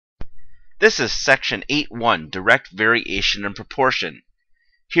This is section 8.1, direct variation and proportion.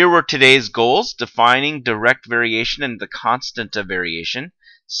 Here were today's goals: defining direct variation and the constant of variation,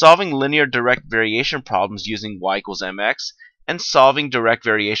 solving linear direct variation problems using y equals mx, and solving direct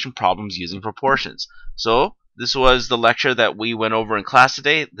variation problems using proportions. So this was the lecture that we went over in class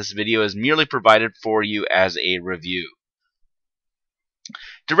today. This video is merely provided for you as a review.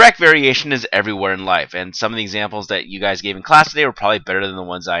 Direct variation is everywhere in life, and some of the examples that you guys gave in class today were probably better than the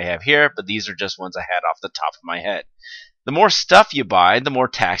ones I have here, but these are just ones I had off the top of my head. The more stuff you buy, the more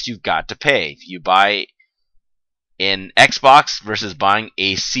tax you've got to pay. If you buy an Xbox versus buying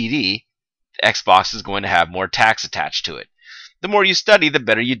a CD, the Xbox is going to have more tax attached to it. The more you study, the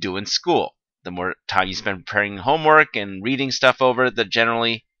better you do in school. The more time you spend preparing homework and reading stuff over,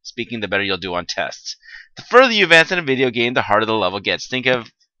 generally speaking, the better you'll do on tests. The further you advance in a video game, the harder the level gets. Think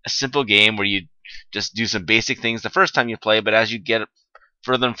of a simple game where you just do some basic things the first time you play, but as you get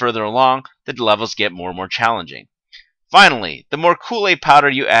further and further along, the levels get more and more challenging. Finally, the more Kool-Aid powder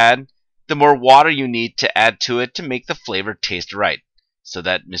you add, the more water you need to add to it to make the flavor taste right, so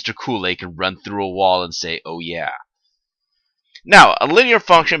that Mr. Kool-Aid can run through a wall and say, "Oh yeah." Now, a linear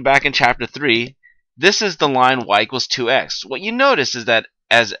function back in chapter 3, this is the line y equals 2x. What you notice is that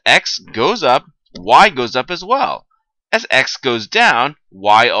as x goes up, y goes up as well. As x goes down,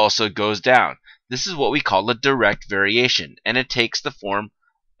 y also goes down. This is what we call a direct variation, and it takes the form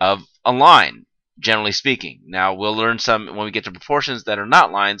of a line, generally speaking. Now, we'll learn some when we get to proportions that are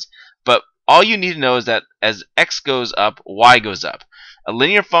not lines, but all you need to know is that as x goes up, y goes up. A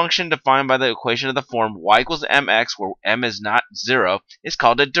linear function defined by the equation of the form y equals mx, where m is not 0, is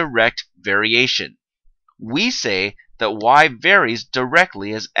called a direct variation. We say that y varies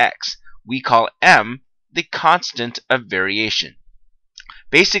directly as x. We call m the constant of variation.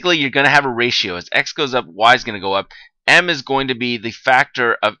 Basically, you're going to have a ratio. As x goes up, y is going to go up. M is going to be the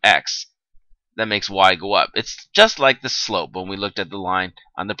factor of x that makes y go up. It's just like the slope when we looked at the line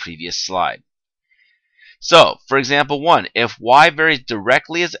on the previous slide. So, for example 1, if y varies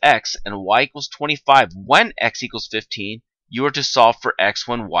directly as x and y equals 25 when x equals 15, you are to solve for x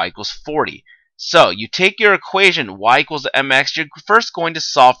when y equals 40. So, you take your equation y equals mx, you're first going to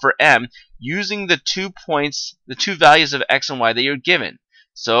solve for m using the 2 values of x and y that you're given.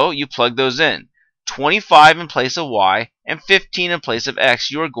 So, you plug those in. 25 in place of y and 15 in place of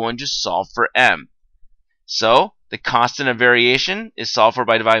x, you are going to solve for m. So, the constant of variation is solved for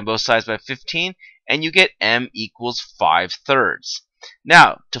by dividing both sides by 15, and you get m equals 5/3.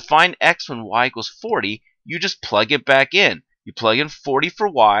 Now, to find x when y equals 40, you just plug it back in. You plug in 40 for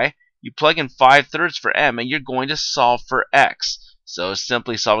y, you plug in 5/3 for m, and you're going to solve for x. So,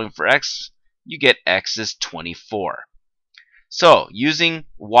 simply solving for x, you get x is 24. So, using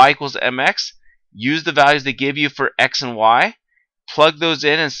y equals mx, use the values they give you for x and y, plug those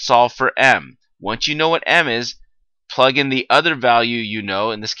in and solve for m. Once you know what m is, plug in the other value you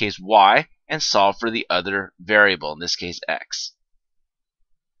know, in this case y, and solve for the other variable, in this case x.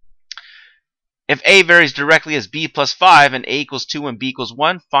 If a varies directly as b plus 5 and a equals 2 when b equals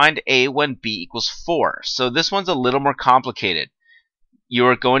 1, find a when b equals 4. So this one's a little more complicated. You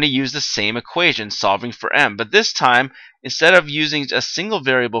are going to use the same equation solving for m, but this time, instead of using a single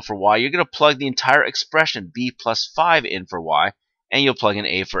variable for y, you're going to plug the entire expression b plus 5 in for y, and you'll plug in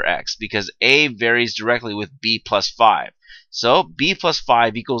a for x, because a varies directly with b plus 5. So b plus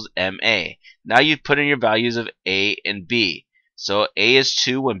 5 equals ma. Now you put in your values of a and b. So a is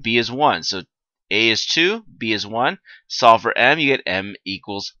 2 when b is 1. So a is 2, b is 1. Solve for m, you get m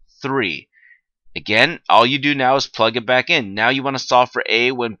equals 3. Again, all you do now is plug it back in. Now you want to solve for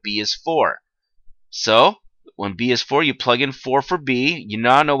a when b is 4. So, when b is 4, you plug in 4 for b. You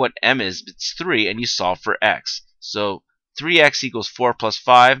now know what m is. It's 3, and you solve for x. So, 3x equals 4 plus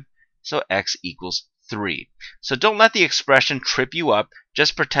 5, so x equals 3. So don't let the expression trip you up.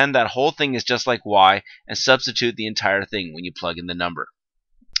 Just pretend that whole thing is just like y, and substitute the entire thing when you plug in the number.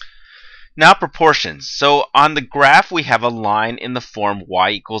 Now proportions. So on the graph we have a line in the form y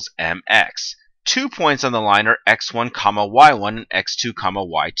equals mx. 2 points on the line are x1, y1 and x2,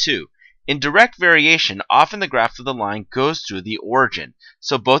 y2. In direct variation, often the graph of the line goes through the origin.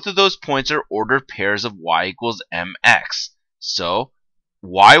 So both of those points are ordered pairs of y equals mx. So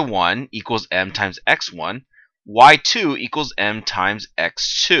y1 equals m times x1, y2 equals m times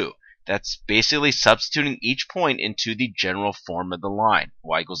x2. That's basically substituting each point into the general form of the line,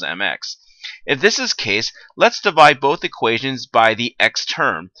 y equals mx. If this is the case, let's divide both equations by the x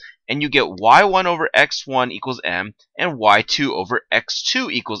term, and you get y1 over x1 equals m, and y2 over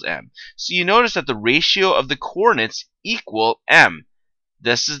x2 equals m. So you notice that the ratio of the coordinates equal m.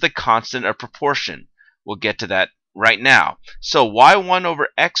 This is the constant of proportion. We'll get to that right now. So y1 over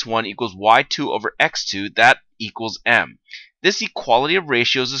x1 equals y2 over x2. That equals m. This equality of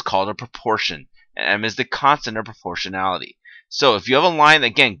ratios is called a proportion, and m is the constant of proportionality. So if you have a line that,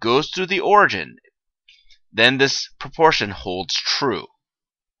 again, goes through the origin, then this proportion holds true.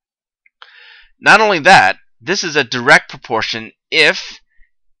 Not only that, this is a direct proportion if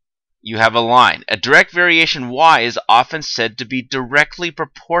you have a line. A direct variation y is often said to be directly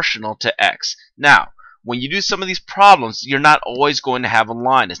proportional to x. Now, when you do some of these problems, you're not always going to have a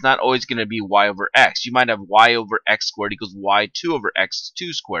line. It's not always going to be y over x. You might have y over x squared equals y2 over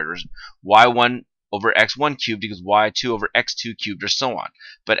x2 squared, or y1 over x1 cubed equals y2 over x2 cubed, or so on.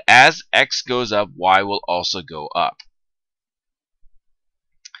 But as x goes up, y will also go up.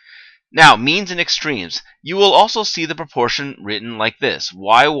 Now, means and extremes. You will also see the proportion written like this.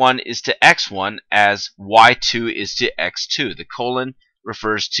 y1 is to x1 as y2 is to x2. The colon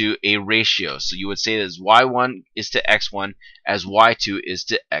refers to a ratio. So you would say that y1 is to x1 as y2 is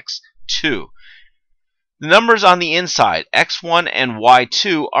to x2. The numbers on the inside, x1 and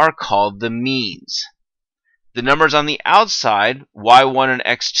y2, are called the means. The numbers on the outside, y1 and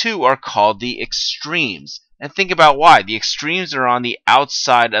x2, are called the extremes. And think about why. The extremes are on the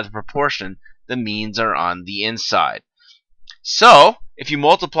outside of the proportion. The means are on the inside. So, if you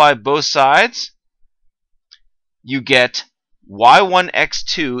multiply both sides, you get y1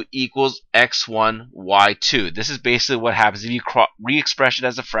 x2 equals x1 y2. This is basically what happens if you re-express it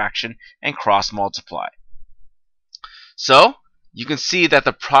as a fraction and cross multiply. So, you can see that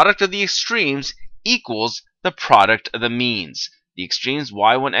the product of the extremes equals the product of the means. The extremes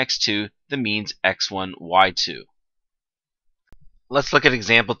y1 x2, the means x1 y2. Let's look at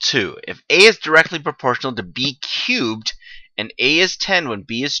example 2. If a is directly proportional to b cubed and a is 10 when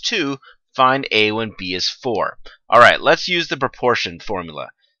b is 2, find a when b is 4. Alright, let's use the proportion formula.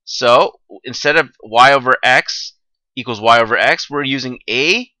 So instead of y over x equals y over x, we're using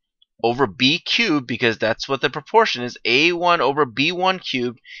a over b cubed because that's what the proportion is. a1 over b1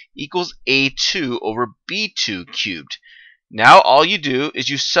 cubed equals a2 over b2 cubed. Now all you do is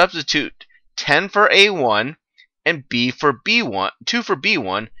you substitute 10 for a1 and b for b1, 2 for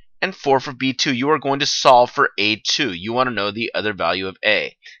b1, and 4 for b2. You are going to solve for a2. You want to know the other value of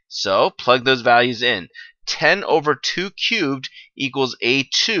a. So plug those values in. 10 over 2 cubed equals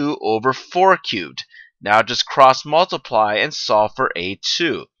a2 over 4 cubed. Now just cross multiply and solve for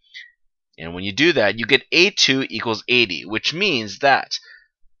a2. And when you do that, you get a2 equals 80, which means that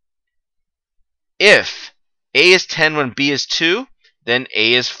if a is 10 when b is 2, then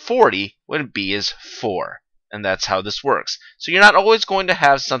a is 40 when b is 4. And that's how this works. So you're not always going to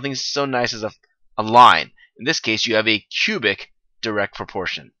have something so nice as a line. In this case, you have a cubic direct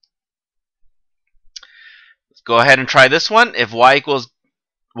proportion. Let's go ahead and try this one. If y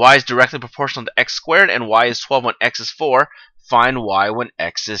is directly proportional to x squared and y is 12 when x is 4, find y when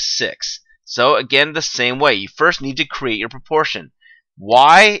x is 6. So again, the same way. You first need to create your proportion.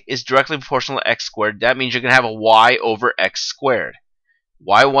 Y is directly proportional to x squared. That means you're going to have a y over x squared.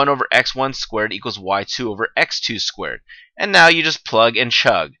 y1 over x1 squared equals y2 over x2 squared. And now you just plug and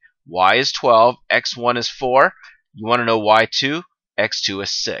chug. Y is 12, x1 is 4. You want to know y2, x2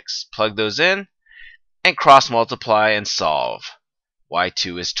 is 6. Plug those in and cross multiply and solve.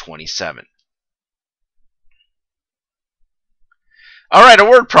 y2 is 27. Alright, a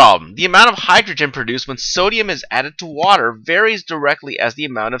word problem. The amount of hydrogen produced when sodium is added to water varies directly as the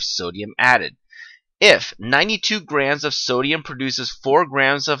amount of sodium added. If 92 grams of sodium produces 4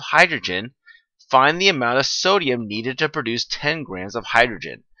 grams of hydrogen, find the amount of sodium needed to produce 10 grams of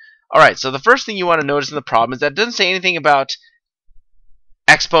hydrogen. Alright, so the first thing you want to notice in the problem is that it doesn't say anything about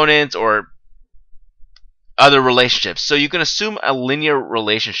exponents or other relationships. So you can assume a linear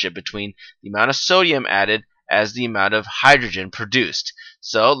relationship between the amount of sodium added as the amount of hydrogen produced.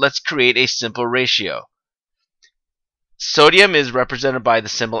 So let's create a simple ratio. Sodium is represented by the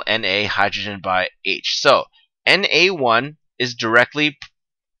symbol Na, hydrogen by H. So Na1 is directly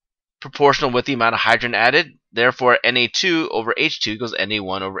proportional with the amount of hydrogen added. Therefore, Na2 over H2 equals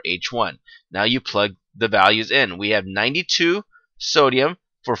Na1 over H1. Now you plug the values in. We have 92 sodium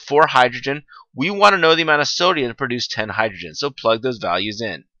for 4 hydrogen. We want to know the amount of sodium to produce 10 hydrogen. So plug those values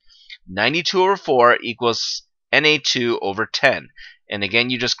in. 92 over 4 equals Na2 over 10. And again,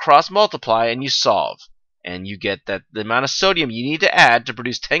 you just cross multiply and you solve. And you get that the amount of sodium you need to add to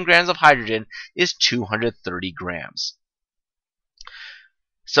produce 10 grams of hydrogen is 230 grams.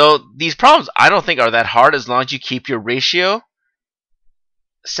 So these problems I don't think are that hard as long as you keep your ratio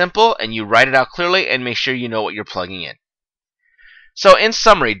simple and you write it out clearly and make sure you know what you're plugging in. So in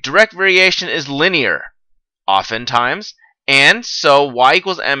summary, direct variation is linear oftentimes, And so y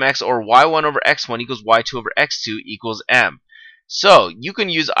equals mx, or y1 over x1 equals y2 over x2 equals m. So you can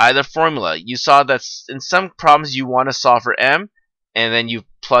use either formula. You saw that in some problems you want to solve for m, and then you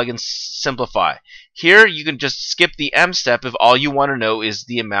plug and simplify. Here you can just skip the m step if all you want to know is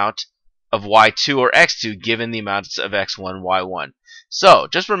the amount of y2 or x2 given the amounts of x1, y1. So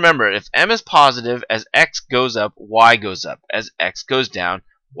just remember, if m is positive, as x goes up, y goes up. As x goes down,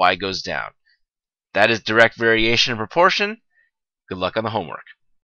 y goes down. That is direct variation and proportion. Good luck on the homework.